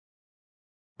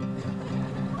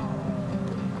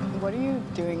What are you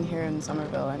doing here in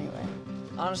Summerville anyway?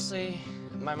 Honestly,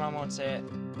 my mom won't say it,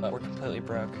 but we're completely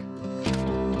broke.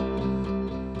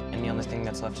 And the only thing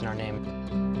that's left in our name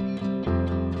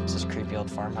is this creepy old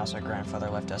farmhouse our grandfather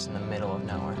left us in the middle of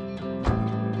nowhere.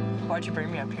 Why'd you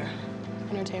bring me up here?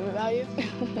 Entertainment value?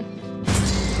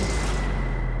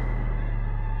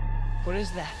 What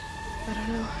is that? I don't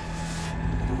know.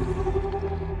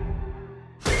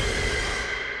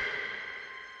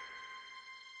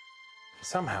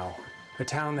 Somehow, a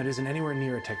town that isn't anywhere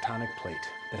near a tectonic plate,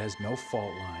 that has no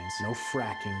fault lines, no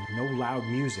fracking, no loud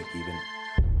music even,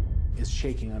 is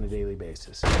shaking on a daily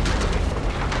basis. Under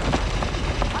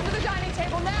the dining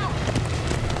table now!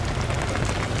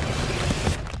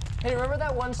 Hey, remember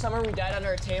that one summer we died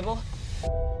under a table?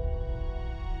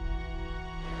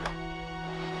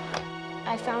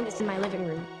 I found this in my living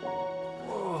room.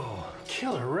 Whoa,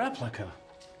 killer replica.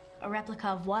 A replica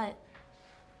of what?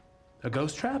 A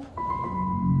ghost trap?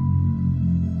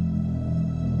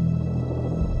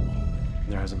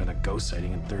 There hasn't been a ghost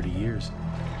sighting in 30 years.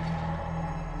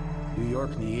 New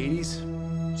York in the 80s,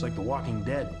 it's like The Walking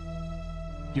Dead.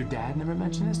 Your dad never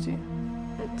mentioned this to you?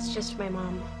 It's just my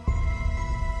mom.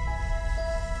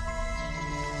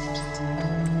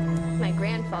 My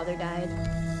grandfather died.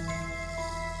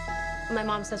 My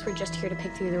mom says we're just here to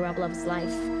pick through the rubble of his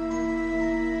life.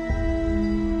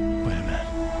 Wait a minute.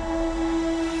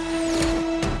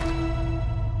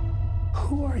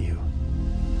 Who are you?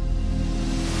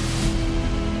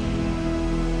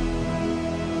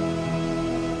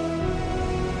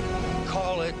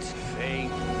 Call it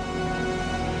fate.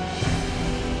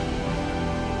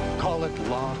 Call it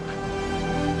luck.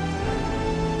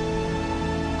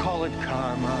 Call it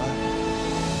karma.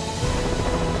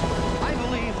 I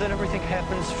believe that everything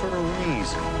happens for a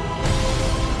reason.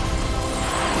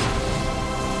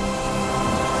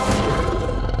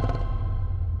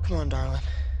 Come on, darling.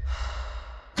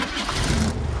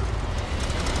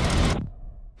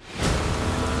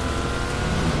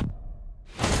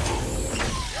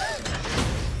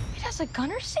 It has a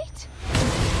gunner seat?